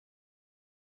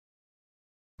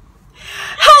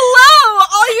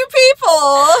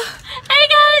Oh! Hey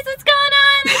guys, what's going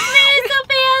on? It's me,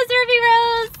 Sophia's Ruby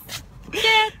Rose.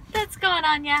 Yeah, that's going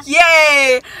on, yeah.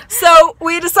 Yay! So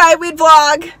we decided we'd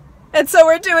vlog, and so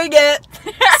we're doing it.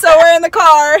 So we're in the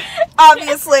car,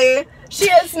 obviously. She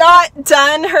has not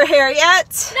done her hair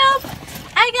yet. Nope.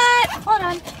 I got, hold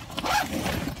on,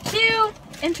 cue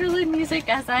interlude music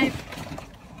as I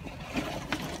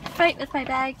fight with my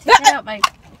bag to get out my,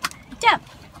 yeah.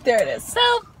 There it is.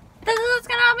 So, this is what's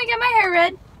gonna help me get my hair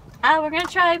red. We're gonna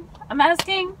try. I'm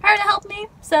asking her to help me,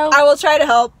 so. I will try to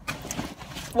help.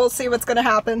 We'll see what's gonna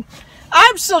happen.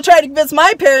 I'm still trying to convince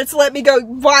my parents to let me go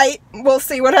white. We'll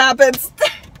see what happens.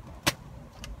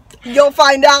 You'll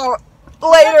find out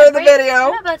later in the video.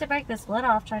 I'm about to break this lid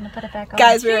off trying to put it back on.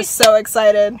 Guys, we are so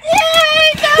excited. Yay!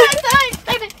 So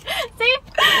excited! See?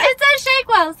 It says shake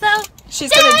well, so.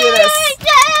 She's gonna do this.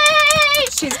 Yay!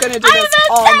 She's gonna do this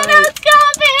all night.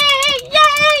 Coffee!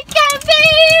 Yay!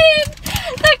 Caffeine!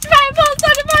 Subscribe, post,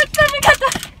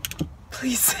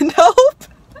 Please send help.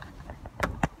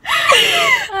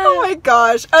 Oh my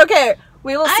gosh. Okay,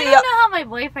 we will see. I don't know how my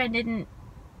boyfriend didn't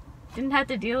have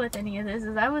to deal with any of this.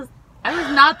 I was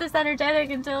not this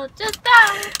energetic until just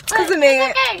now. It's because of me.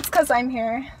 Okay. It's because I'm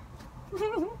here.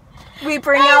 We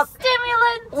bring out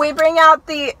stimulant. We bring out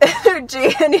the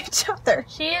energy in each other.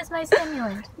 She is my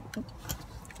stimulant.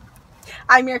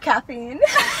 I'm your caffeine.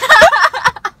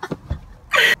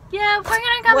 Yeah, we're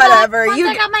gonna come Whatever. back once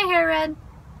I got my hair red.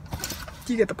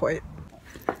 You get the point.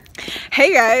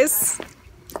 Hey guys.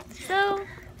 So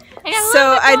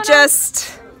I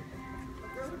just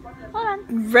hold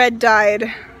on. red dyed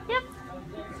Yep.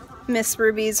 Miss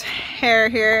Ruby's hair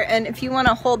here, and if you want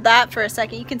to hold that for a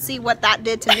second, you can see what that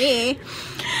did to me.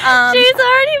 She's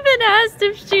already been asked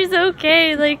if she's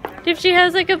okay, like if she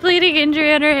has like a bleeding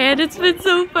injury on her hand. It's been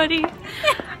so funny.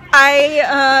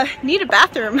 I need a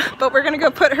bathroom, but we're gonna go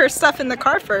put her stuff in the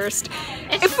car first.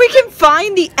 If we can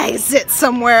find the exit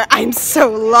somewhere. I'm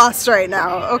so lost right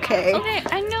now. Okay. Okay,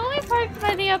 I know we parked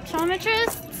by the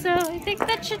optometrist, so I think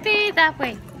that should be that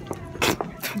way.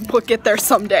 We'll get there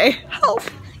someday. Help.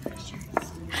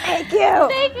 Thank you.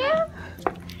 Thank you.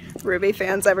 Ruby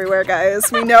fans everywhere,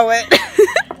 guys. We know it.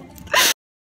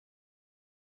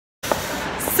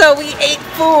 So we ate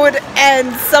food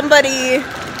and somebody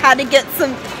had to get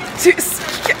some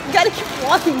gotta keep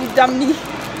walking, you dummy.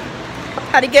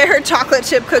 Had to get her chocolate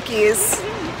chip cookies.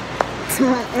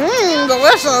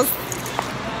 Delicious.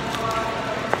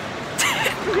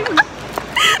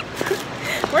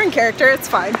 We're in character, it's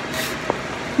fine.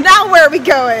 Now where are we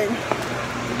going?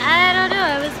 I don't know,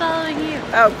 I was following you.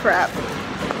 Oh crap.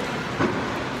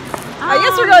 I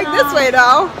guess we're going this way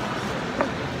now.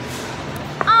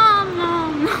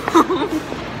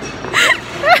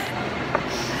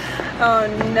 Oh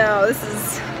no, this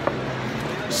is...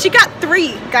 She got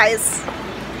 3, guys.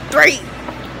 3.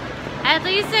 At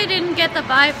least I didn't get the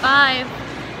by 5.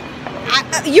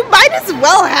 You might as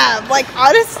well have. Like,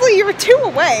 honestly, you were 2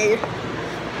 away.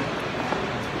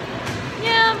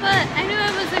 Yeah, but I knew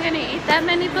I wasn't going to eat that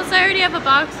many, plus I already have a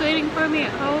box waiting for me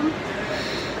at home.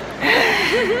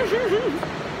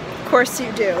 Of course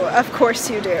you do. Of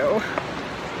course you do.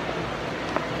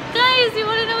 Guys, you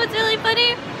want to know what's really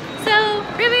funny? So,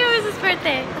 Ruby Rose's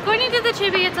birthday. According to the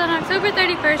Chibi, it's on October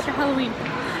 31st for Halloween.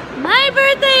 My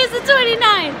birthday is the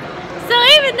 29th. So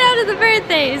even down to the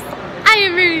birthdays, I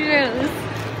am Ruby Rose.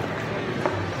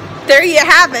 There you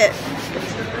have it.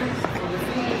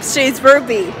 She's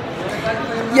Ruby.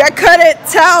 You couldn't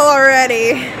tell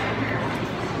already.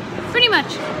 Pretty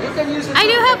much. I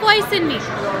do have Weiss in me.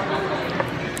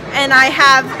 And I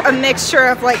have a mixture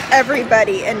of like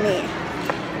everybody in me.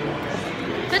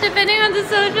 But depending on the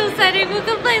social setting, will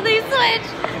completely switch.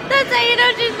 That's how you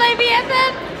know she's my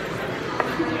BFF.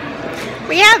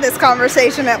 We had this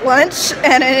conversation at lunch,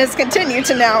 and it has continued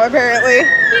to now, apparently.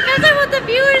 Because I want the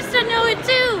viewers to know it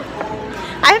too.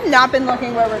 I have not been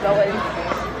looking where we're going.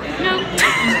 No,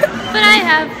 but I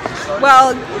have.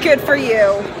 Well, good for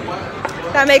you.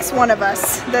 That makes one of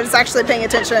us that is actually paying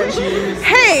attention.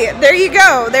 Hey, there you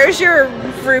go. There's your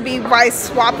Ruby Weiss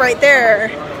swap right there.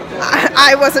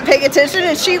 I wasn't paying attention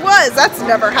and she was. That's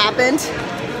never happened.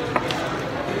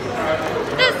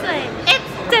 This way.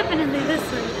 It's definitely this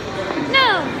way.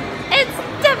 No, it's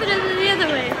definitely the other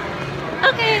way.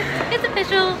 Okay, it's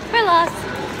official. We're lost.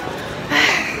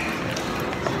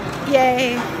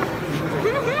 Yay.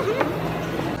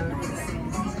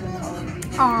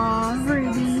 Aw,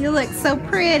 Ruby, you look so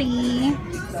pretty.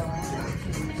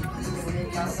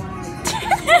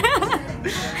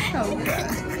 Oh,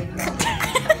 God.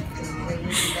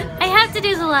 I have to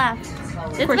do the laugh.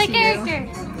 It's my character.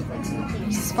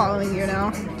 She's following you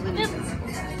now. Yep.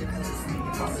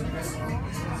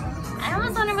 I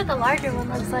almost wonder what the larger one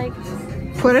looks like.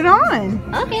 Put it on.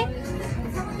 Okay.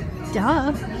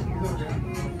 Duh.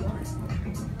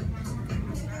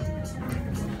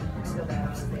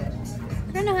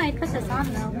 I don't know how I put this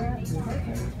on though.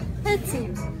 Let's see.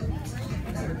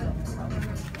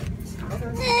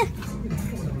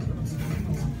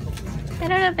 I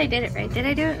don't know if I did it right. Did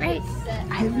I do it right?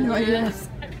 I have no idea.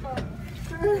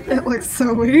 It looks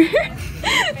so weird.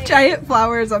 Giant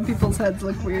flowers on people's heads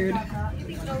look weird.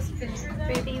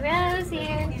 Ruby Rose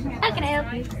here. How can I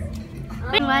help you?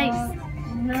 Twice.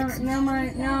 No,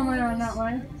 mine, not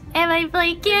mine. Am I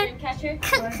blanket?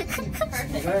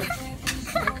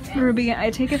 Ruby, I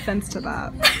take offense to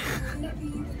that.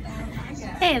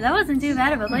 Hey, that wasn't too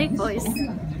bad of a lake voice.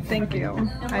 Thank you.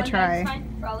 I try.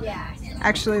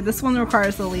 Actually, this one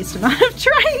requires the least amount of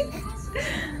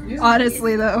trying.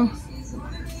 Honestly, though.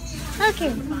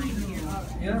 Okay.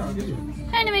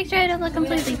 Trying to make sure I don't look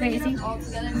completely crazy.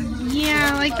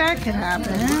 Yeah, like that could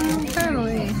happen.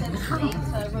 Totally.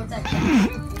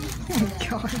 Oh my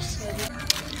gosh.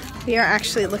 We are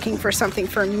actually looking for something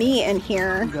for me in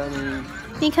here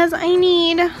because I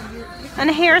need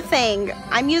a hair thing.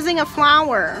 I'm using a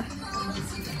flower.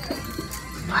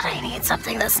 But I need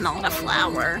something that's not a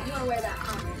flower.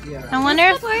 I wonder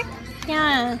if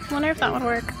I wonder if that would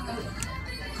work.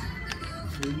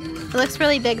 It looks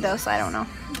really big though, so I don't know.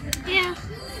 Yeah.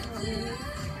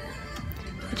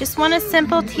 I just want a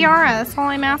simple tiara. That's all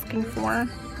I'm asking for.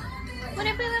 What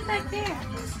if we went back there?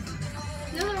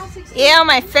 Ew,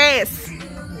 my face.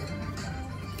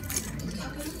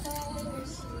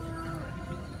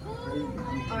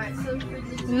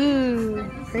 Ooh,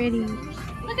 pretty.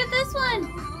 Look at this one.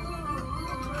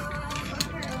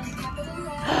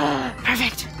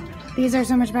 Perfect. These are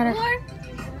so much better. Or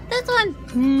this one.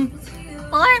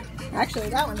 Or Actually,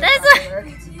 that one. this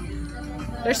one.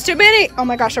 There's too many. Oh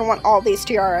my gosh, I want all these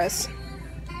tiaras.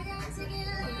 I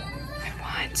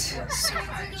want so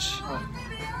much.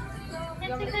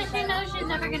 It's because she knows she's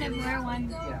never gonna wear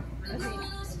one.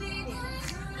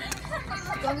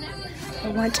 I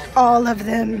want all of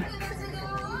them.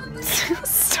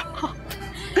 Stop.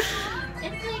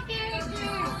 It's my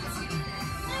character.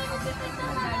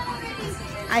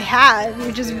 I have,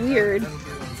 which is weird.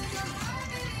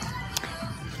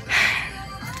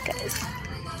 Guys,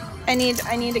 I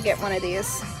need to get one of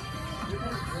these.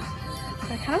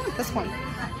 I kind of want this one.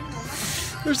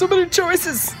 There's so many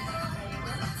choices.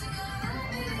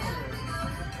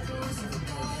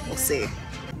 We'll see.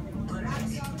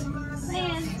 My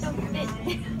hands don't fit.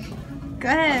 Go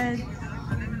ahead.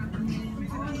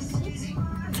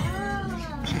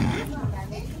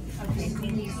 Thank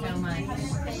you so much.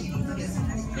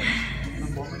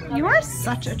 You are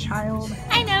such a child.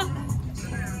 I know.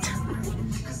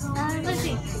 Let's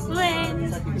see. When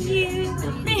you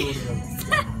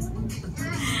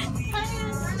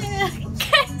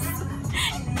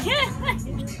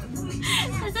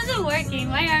This isn't working.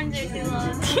 My arms are too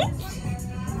long.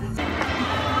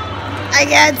 I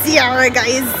got a tiara,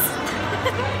 guys.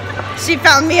 She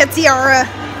found me a tiara.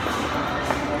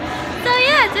 So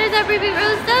yeah, it turns out Ruby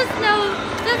Rose does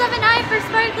have an eye for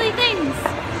sparkly things.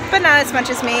 But not as much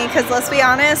as me, because let's be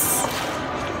honest,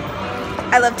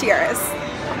 I love tiaras.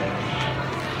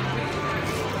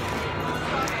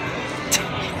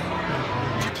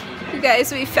 You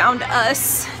guys, we found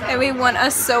us, and we want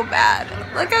us so bad.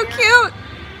 Look how cute.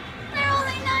 They're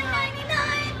only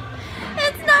 $9.99.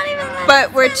 It's not even that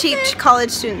But we're expensive. cheap college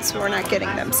students, so we're not getting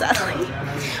them, sadly.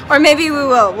 Or maybe we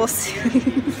will. We'll see.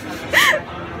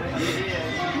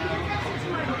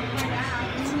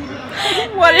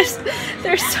 What is?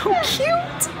 They're so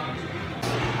cute.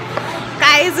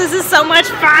 Guys, this is so much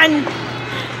fun.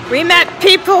 We met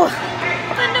people.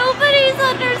 But nobody's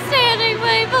understanding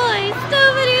my voice.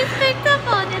 Nobody's picked up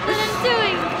on it that I'm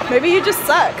doing. Maybe you just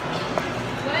suck.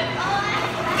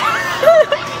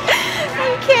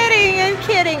 I'm kidding. I'm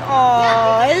kidding.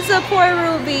 Aw, it's a poor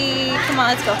Ruby. Come on,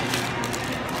 let's go.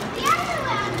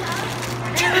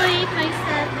 I will eat my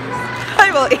sadness.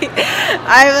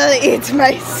 I will eat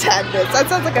my sadness. That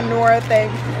sounds like a Nora thing.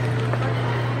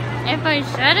 If I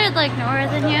shredded like Nora,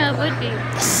 then yeah, it would be.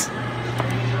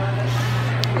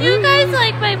 You guys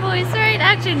like my voice, right?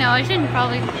 Actually, no, I shouldn't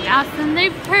probably ask them.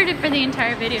 They've heard it for the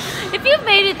entire video. If you've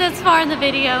made it this far in the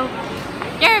video,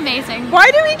 you're amazing.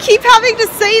 Why do we keep having to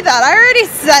say that? I already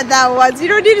said that once. You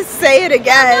don't need to say it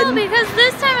again. No, because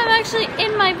this time I'm actually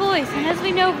in my voice. And as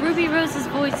we know, Ruby Rose's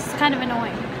voice is kind of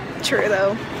annoying. True,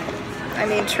 though. I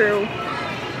mean, true.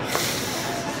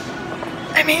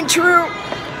 I mean, true.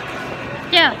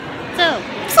 Yeah, so.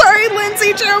 Sorry,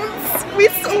 Lindsay Jones. We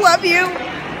still love you.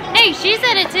 Hey, she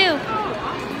said it too.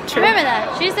 True. Remember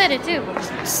that. She said it too.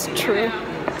 It's true.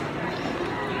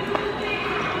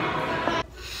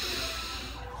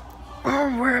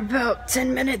 Oh, we're about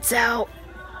 10 minutes out.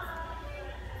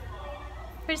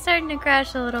 We're starting to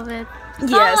crash a little bit.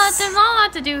 Yes. There's not a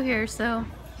lot to do here, so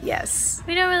Yes.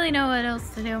 we don't really know what else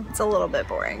to do. It's a little bit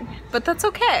boring, but that's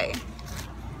okay.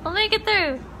 We'll make it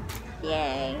through.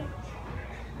 Yay.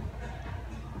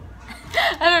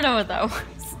 I don't know what that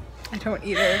was. I don't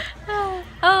either.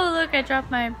 Oh, look, I dropped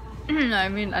my...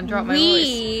 I dropped my voice.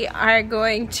 We are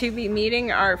going to be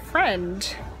meeting our friend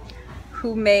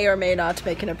who may or may not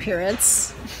make an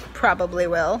appearance. Probably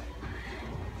will.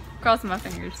 Crossing my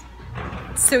fingers.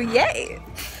 So yay!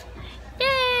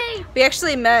 Yay! We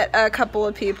actually met a couple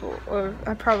of people, or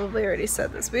I probably already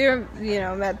said this. We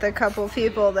met the couple of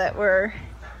people that were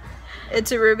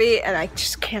into RWBY, and I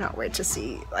just cannot wait to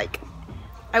see, like,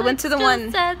 I went to the one...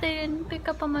 I'm sad they didn't pick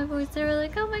up on my voice. They were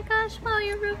like, oh my gosh, wow,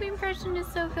 your RWBY impression is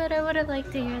so good. I would have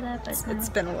liked to hear that, but no. It's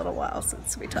been a little while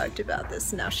since we talked about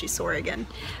this. Now she's sore again.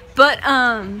 But,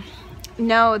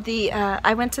 no,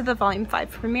 I went to the Volume 5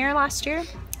 premiere last year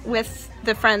with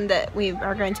the friend that we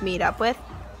are going to meet up with.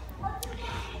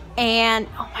 And,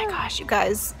 oh my gosh, you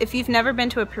guys, if you've never been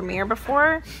to a premiere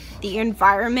before, the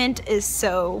environment is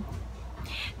so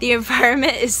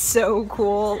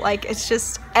cool. Like, it's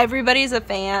just, everybody's a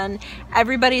fan,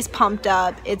 everybody's pumped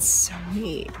up. It's so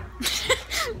neat.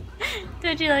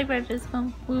 Don't you like my fist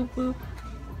bump? Whoop whoop.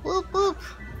 Whoop whoop.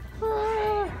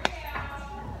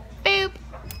 Boop.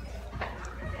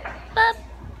 Bup.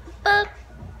 Bup.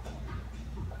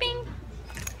 Bing.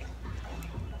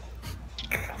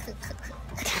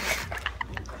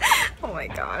 Oh my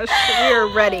gosh, we are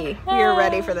ready. We are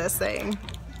ready for this thing.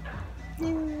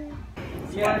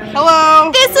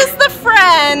 Hello! This is the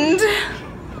friend!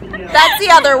 That's the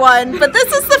other one, but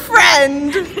this is the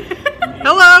friend!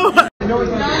 Hello!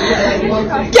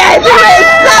 Guys,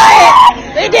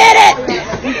 we did it!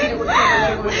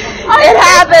 It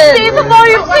happened! See the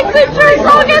Volume 6 picture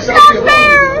song, it's not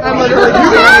fair! I'm literally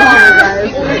guys.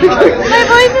 My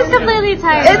voice is completely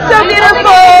tired. It's so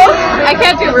beautiful! I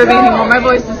can't do RWBY anymore. My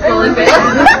voice is still in bed.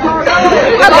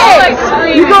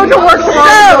 Okay, You go to work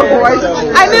tomorrow, boys.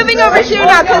 I'm moving over here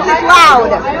now because it's loud.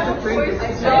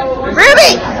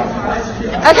 RWBY!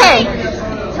 Okay,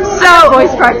 so...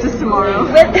 Voice practice tomorrow.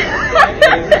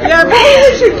 Yeah, maybe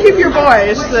you should keep your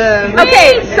voice.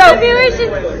 Okay, so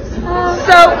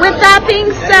with that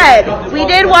being said, we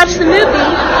did watch the movie.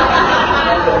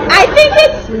 I think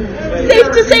it's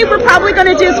safe to say we're probably going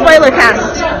to do a spoiler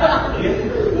cast.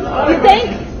 You think?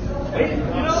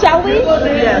 Shall we?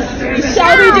 Yes.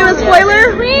 Shall we do a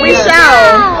spoiler? We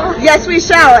shall. Yes, we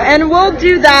shall. And we'll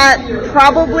do that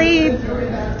probably,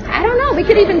 I don't know, we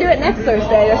could even do it next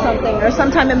Thursday or something, or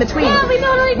sometime in between. Yeah, we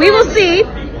totally We will see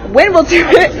when we'll do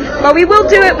it, but we will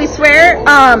do it, we swear.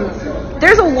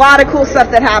 There's a lot of cool stuff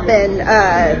that happened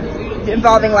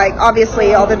involving, like,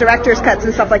 obviously all the director's cuts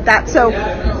and stuff like that. So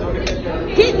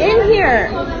get in here.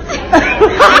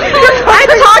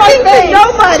 I'm talking to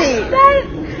nobody.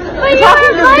 But you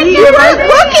talking were to me, like, right?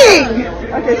 Cooking.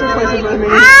 Okay, so places with me.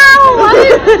 ow! Why are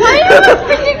you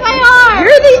pinching my arm?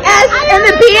 You're the S and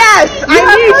the BS. I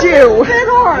need you. Big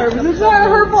arms. It's not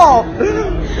her fault.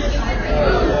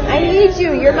 I need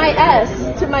you. You're my S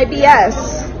to my BS.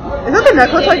 Is that the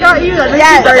necklace I got you? That makes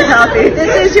Yes. me very happy.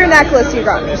 This is your necklace you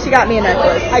got me. She got me a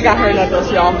necklace. I got her a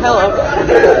necklace, y'all. Hello.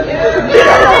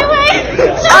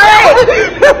 Alright.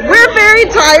 We're very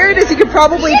tired, as you can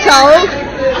probably tell.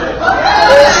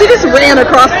 She just ran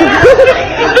across the room.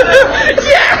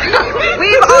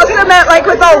 We've also met, like,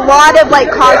 with a lot of, like,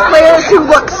 cosplayers who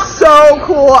look so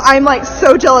cool. I'm, like,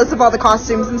 so jealous of all the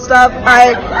costumes and stuff.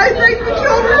 I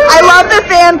love the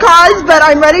fan cos, but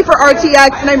I'm ready for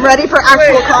RTX and I'm ready for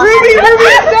actual costumes.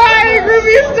 Ruby's dying!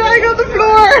 Ruby's dying on the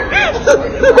floor!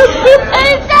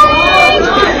 I'm dying!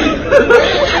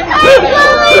 I'm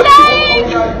slowly dying!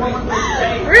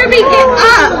 Ruby, get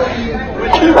up!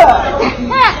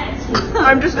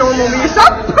 I'm just normal me.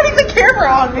 Stop putting the camera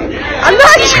on me! I'm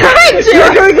not trying to!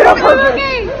 You're doing it on purpose.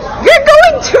 Okay. You're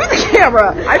going to the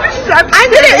camera! I'm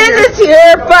gonna end this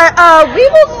here, but we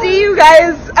will see you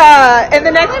guys in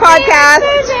the next podcast.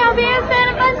 I'll be in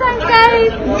Santa Fun Times,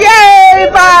 guys. Yay!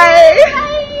 Bye!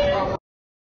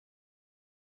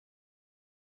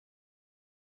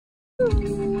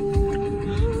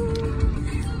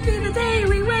 To the day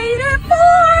we waited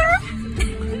for.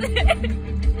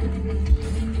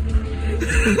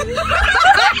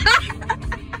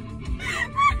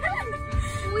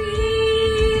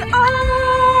 We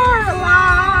are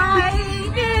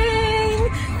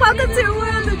lightning. Welcome to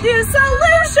World of New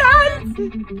Solutions.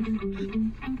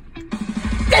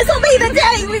 This will be the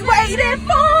day we waited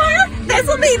for. This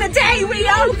will be the day we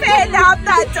open up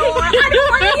the door. I don't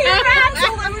want to hear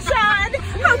resolution.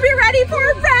 Hope you're ready for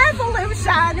a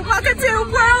revolution. Welcome to a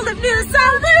world of new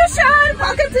solution.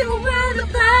 Welcome to a world of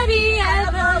bloody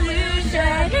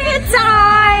evolution. It's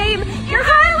time.